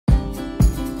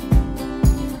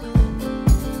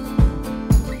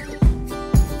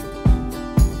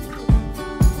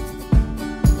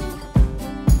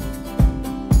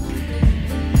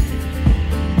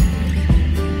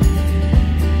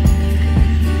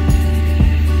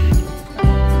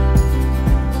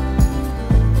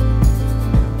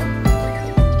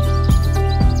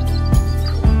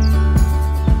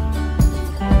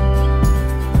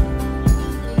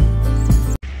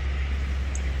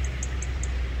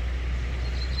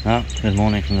Oh, good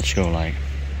morning from the school lake.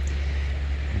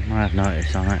 You might have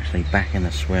noticed I'm actually back in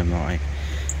the swim that I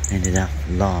ended up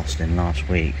last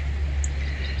week.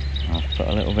 I've put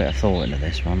a little bit of thought into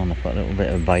this one, and I've put a little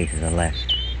bit of bait as I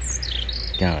left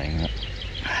going.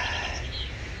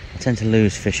 I tend to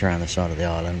lose fish around the side of the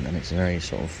island, and it's a very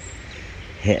sort of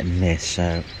hit and miss.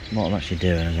 So what I'm actually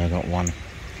doing is I've got one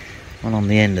on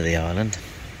the end of the island,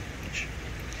 which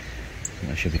I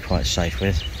think I should be quite safe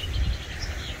with.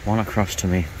 One across to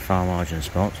me far margin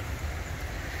spot,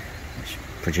 which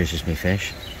produces me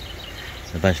fish.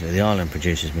 So basically the island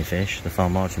produces me fish, the far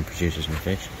margin produces me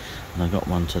fish, and I've got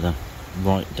one to the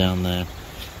right down there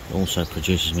that also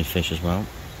produces me fish as well.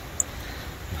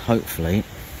 And hopefully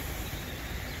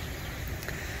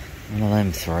one of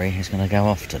them three is going to go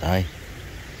off today.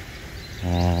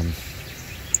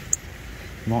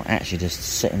 Might actually just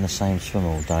sit in the same swim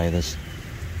all day. There's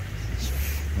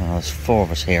four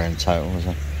of us here in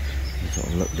total. You sort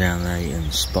of look down there, you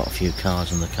can spot a few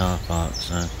cars in the car park.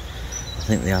 So I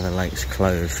think the other lake's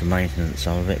closed for maintenance,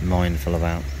 so I'm a bit mindful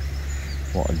about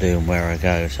what I do and where I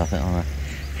go. So I think I'm going to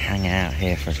hang out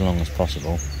here for as long as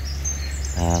possible,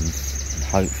 and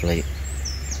hopefully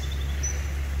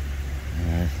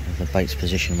if the bait's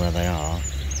positioned where they are,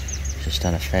 just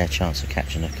stand a fair chance of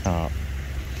catching a carp.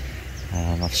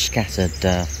 I've scattered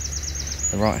the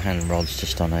right hand rods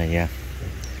just on a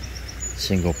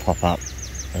single pop up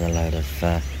with a load of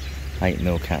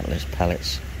 8mm catalyst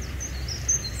pellets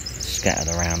scattered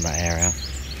around that area.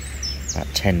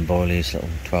 About 10 boilies, little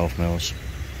 12mm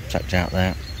tucked out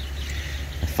there.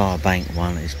 The far bank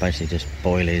one is basically just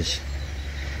boilies.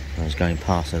 I was going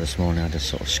past there this morning, I just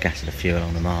sort of scattered a few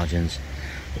along the margins.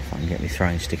 If I can get my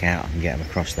throwing stick out, I can get them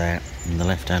across there. And the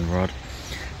left hand rod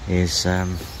is a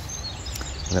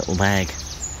little bag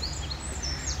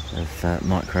of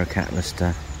micro catalyst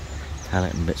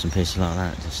pellet and bits and pieces like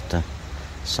that. Just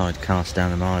side cast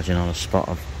down the margin on a spot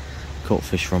I've caught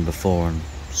fish from before and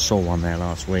saw one there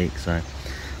last week. So I'm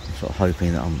sort of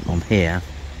hoping that I'm here.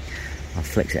 I've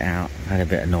flicked it out, had a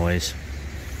bit of noise.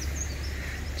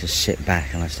 Just sit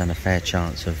back and I stand a fair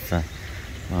chance of,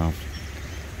 well,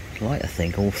 I'd like to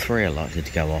think all three are likely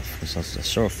to go off, because I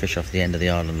saw a fish off the end of the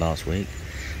island last week.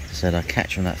 I said I'd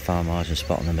catch on that far margin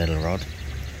spot on the middle rod.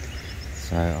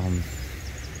 So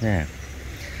yeah,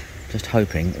 just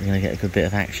hoping we're going to get a good bit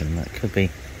of action. That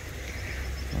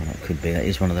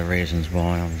is one of the reasons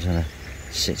why I was going to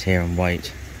sit here and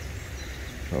wait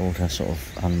for it all to sort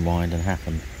of unwind and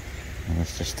happen. And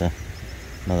it's just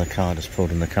another car just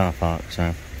pulled in the car park,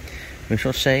 so we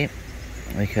shall see.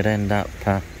 We could end up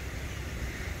not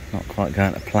quite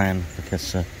going to plan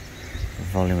because of the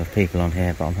volume of people on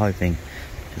here, but I'm hoping,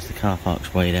 because the car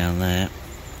park's way down there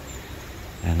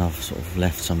and I've sort of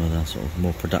left some of the sort of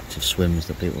more productive swims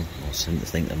that people seem to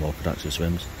think they're more productive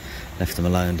swims, left them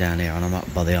alone down here, and I'm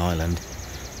up by the island.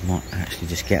 I might actually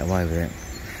just get away with it.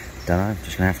 Don't know,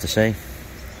 just gonna have to see.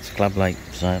 It's Club Lake,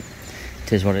 so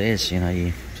it is what it is, you know,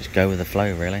 you just go with the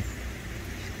flow really.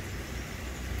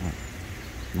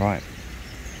 Right,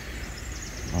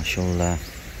 I shall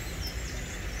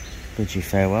bid you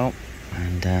farewell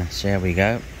and see how we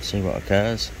go, see what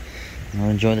occurs, and I'll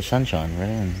enjoy the sunshine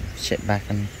really, and sit back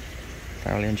and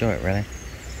thoroughly enjoy it really.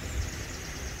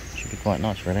 Should be quite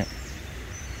nice really.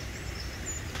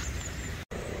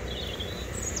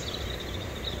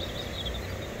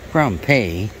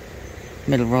 Grumpy,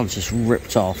 middle rod's just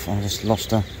ripped off. I just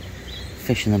lost a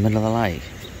fish in the middle of the lake.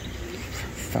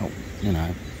 Felt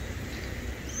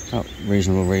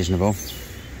reasonable,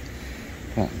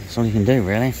 but that's all you can do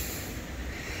really.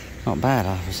 Not bad,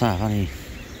 I have to say. I've only,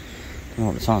 don't know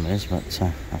what the time is, but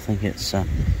I think it's not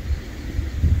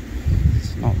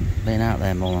been out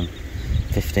there more than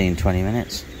 15-20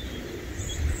 minutes.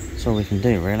 That's all we can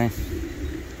do really.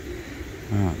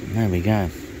 Right, there we go.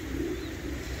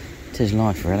 It is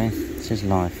life really, it is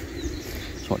life.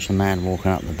 Just watch the man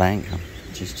walking up the bank.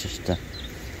 Just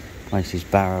placed his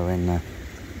barrow in a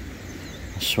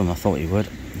swim I thought he would.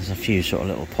 There's a few sort of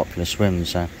little popular swims,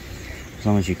 so as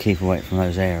long as you keep away from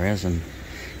those areas and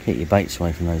keep your baits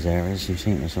away from those areas, you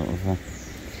seem to sort of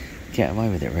get away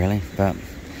with it really. But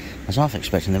I was half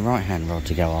expecting the right hand rod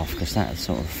to go off, because that had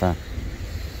sort of a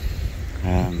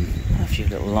few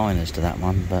little liners to that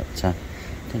one, but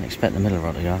didn't expect the middle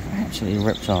rod to go off. Absolutely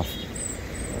ripped off.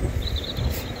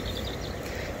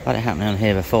 I've had it happening on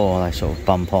here before, they sort of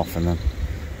bump off in the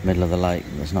middle of the lake.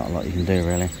 There's not a lot you can do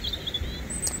really.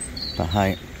 But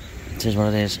hey, it is what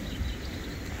it is.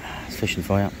 It's fishing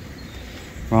for you.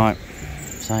 Right,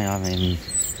 so I mean,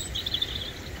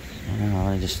 I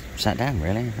only just sat down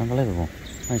really. Unbelievable.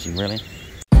 Amazing really.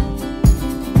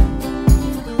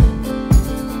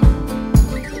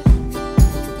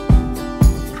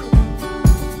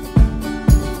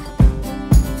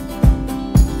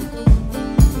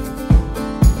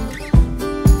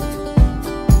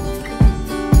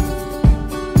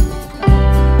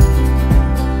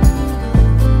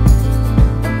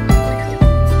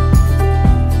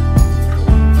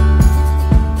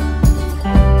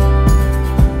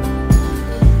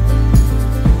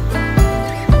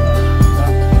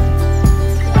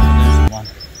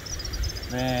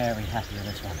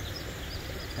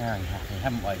 Very happy.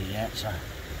 Haven't weighed it yet, so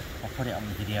I'll put it on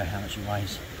the video how much it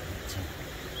weighs.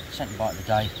 Second bite of the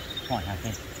day, quite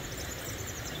happy.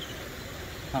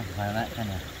 Can't complain on that, can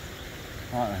you?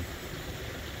 Right then,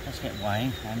 let's get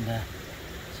weighing and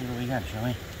see where we go, shall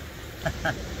we?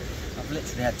 I've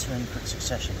literally had 2 in quick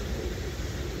succession.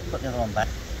 Put the other one back.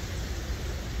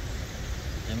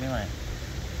 Give me away.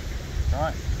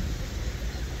 Right.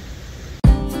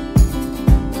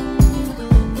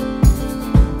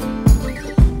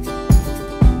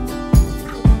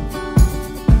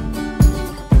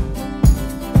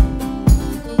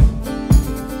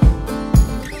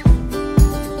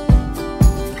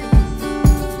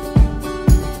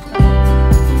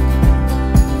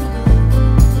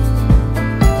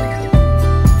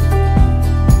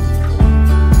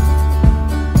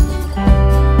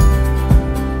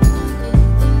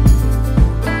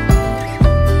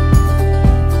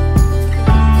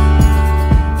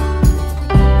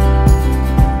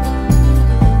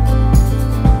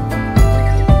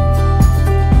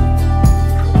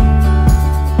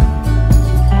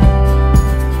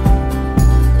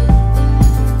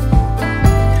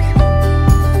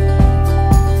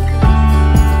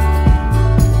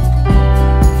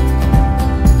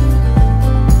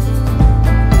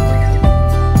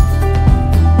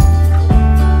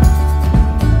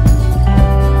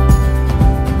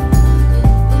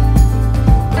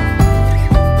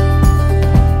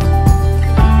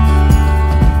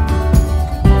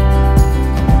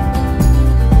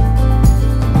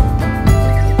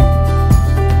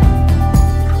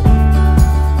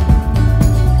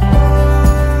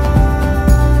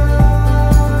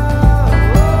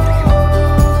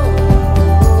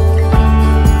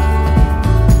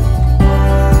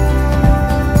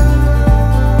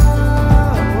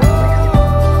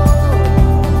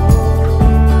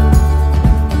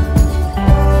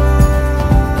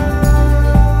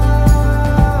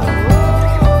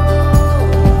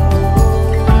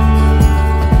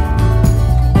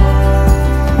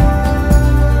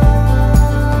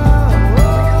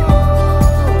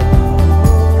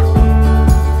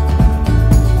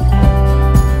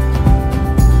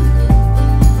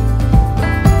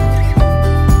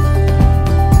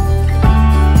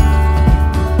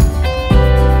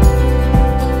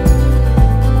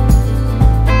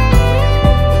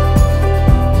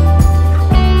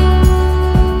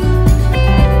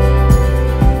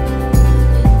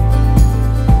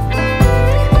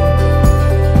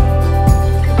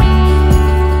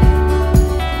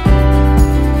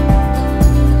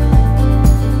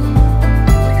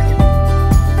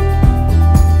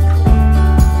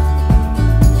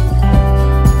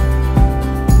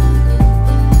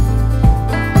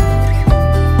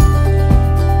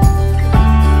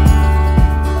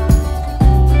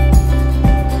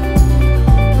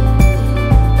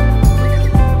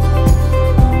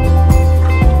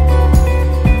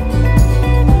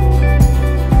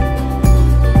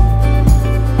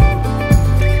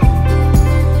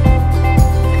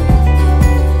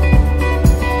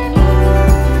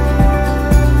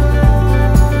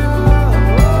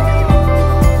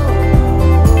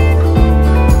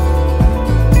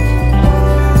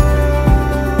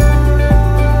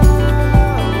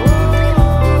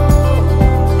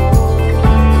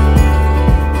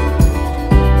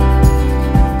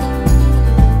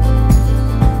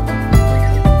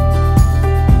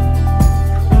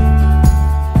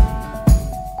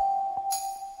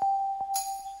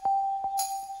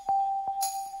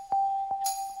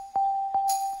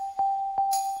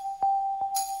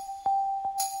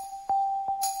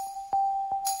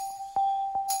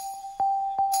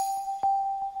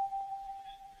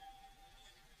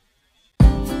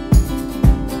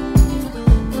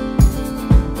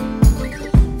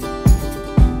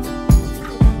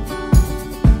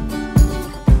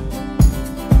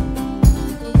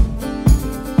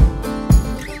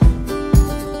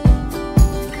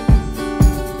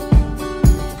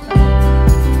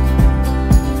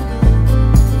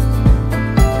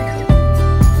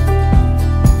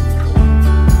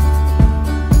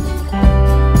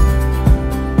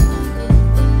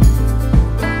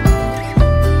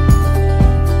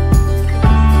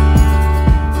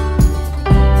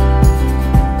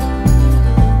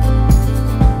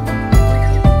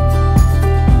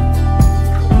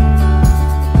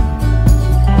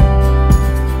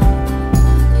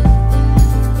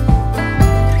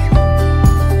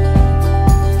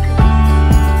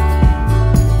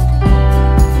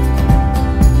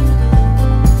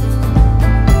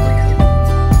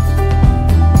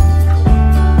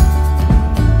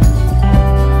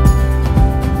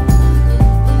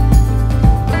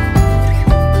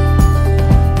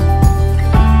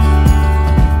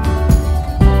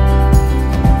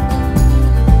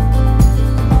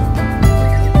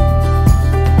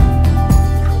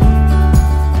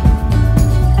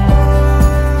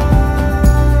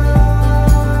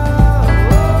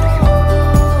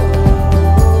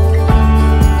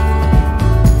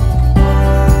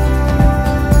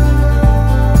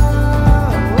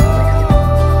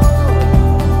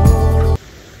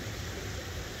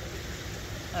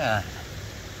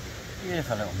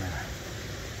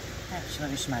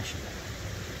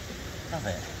 Love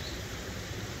it.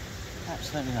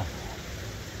 Absolutely love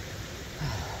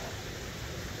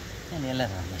it. Nearly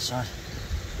 11 on this side.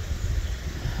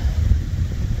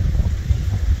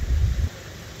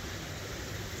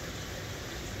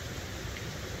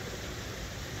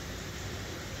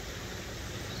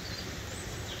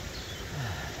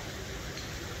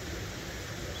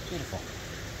 Beautiful.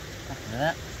 Happy with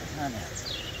that. And now.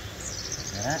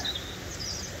 Look at that.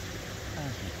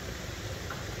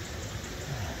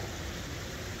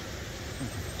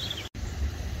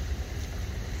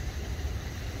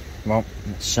 Well,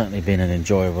 it's certainly been an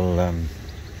enjoyable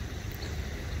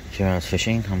few hours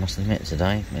fishing, I must admit,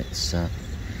 today. It's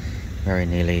very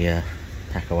nearly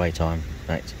pack away time. In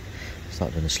fact,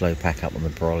 start doing a slow pack up on the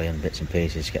brolly and bits and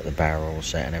pieces, get the barrel all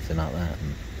set and everything like that.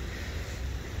 And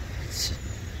it's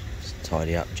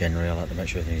tidy up generally. I like to make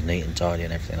sure everything's neat and tidy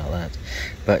and everything like that.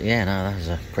 But yeah, no, that was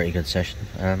a pretty good session.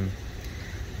 The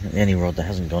only rod that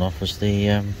hasn't gone off was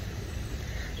the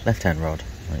left-hand rod.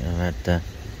 I've had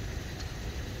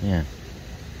yeah,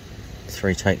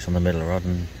 3 takes on the middle rod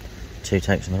and 2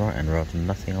 takes on the right hand rod, and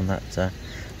nothing on that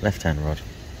left hand rod.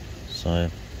 So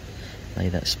maybe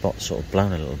that spot's sort of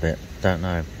blown a little bit, don't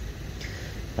know.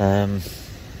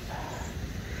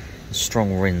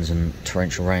 Strong winds and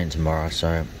torrential rain tomorrow,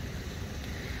 so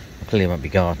I clearly won't be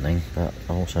gardening, but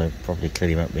I also probably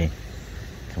clearly won't be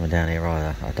coming down here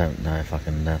either. I don't know if I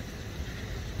can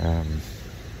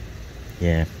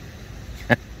yeah.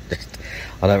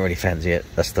 I don't really fancy it,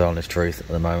 that's the honest truth at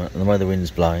the moment. And the way the wind's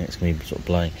blowing, it's going to be sort of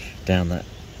blowing down that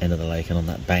end of the lake and on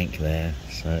that bank there.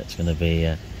 So it's going to be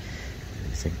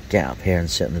to get up here and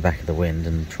sit in the back of the wind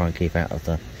and try and keep out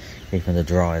of keeping the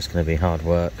dry is going to be hard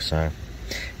work. So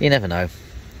you never know.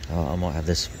 I might have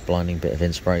this blinding bit of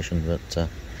inspiration, but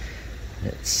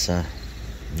it's no,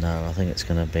 I think it's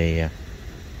going to be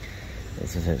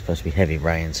it's supposed to be heavy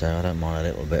rain, so I don't mind a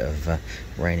little bit of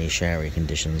rainy, showery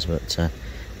conditions, but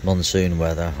monsoon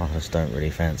weather I just don't really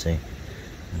fancy.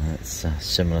 It's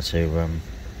similar to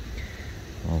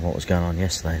well, what was going on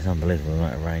yesterday. It's unbelievable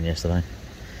amount of rain yesterday,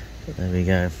 but there we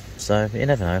go. So you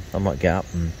never know, I might get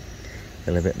up and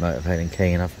feel a bit motivated and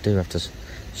keen. I do have to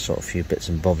sort a few bits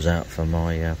and bobs out for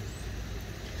my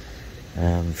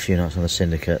few nights on the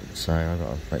syndicate, so I've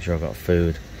got to make sure I've got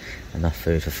enough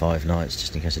food for 5 nights,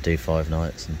 just in case I do 5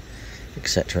 nights, and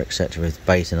etc, with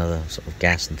bait and other sort of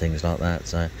gas and things like that.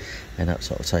 So I end up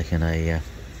sort of taking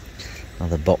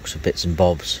another box of bits and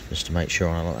bobs just to make sure.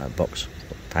 I like that box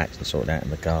packed and sorted out in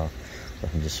the car, so I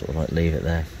can just sort of like leave it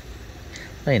there.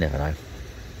 But you never know.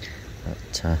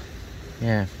 But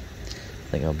yeah, I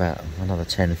think about another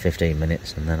 10-15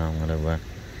 minutes, and then I'm going to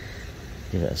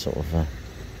give it a sort of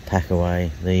pack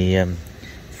away. The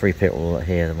 3 people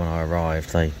here, when I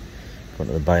arrived, they got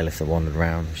to the bailiff that wandered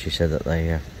round. She said that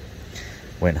they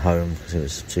went home because it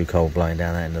was too cold blowing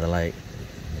down that end of the lake.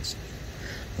 That's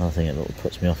another thing that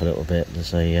puts me off a little bit.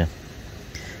 There's a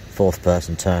 4th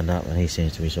person turned up, and he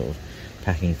seems to be sort of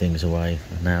packing things away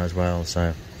now as well,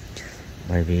 so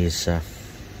maybe he's had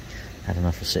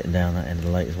enough of sitting down that end of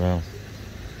the lake as well.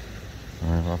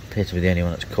 I appear to be the only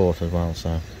one that's caught as well,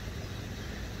 so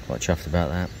quite chuffed about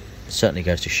that. It certainly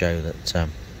goes to show that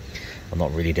I'm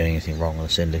not really doing anything wrong on the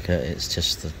syndicate. It's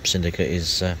just the syndicate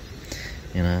is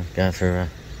you know, going through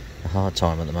a hard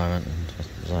time at the moment, and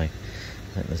as I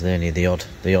think there's only the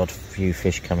odd few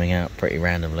fish coming out pretty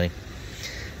randomly.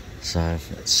 So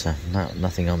it's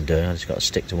nothing I'm doing. I just got to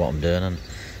stick to what I'm doing and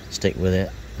stick with it,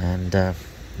 and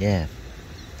yeah,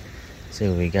 see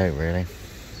where we go really.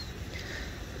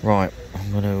 Right,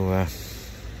 I'm going to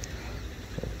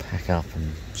sort of pack up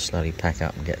and slowly pack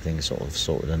up and get things sort of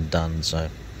sorted and done. So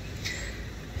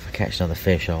if I catch another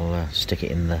fish, I'll stick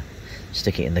it in the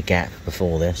gap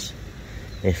before this.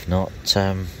 If not,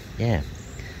 yeah,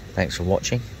 thanks for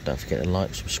watching. Don't forget to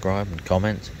like, subscribe and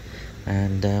comment,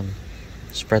 and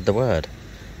spread the word.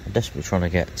 I'm desperately trying to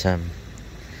get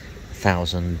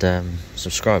 1,000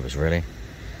 subscribers really,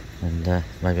 and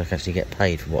maybe I can actually get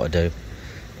paid for what I do,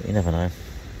 but you never know.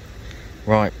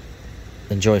 Right,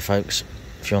 enjoy folks.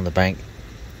 If you're on the bank,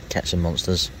 catch some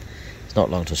monsters. It's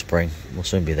not long till spring, we'll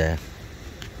soon be there.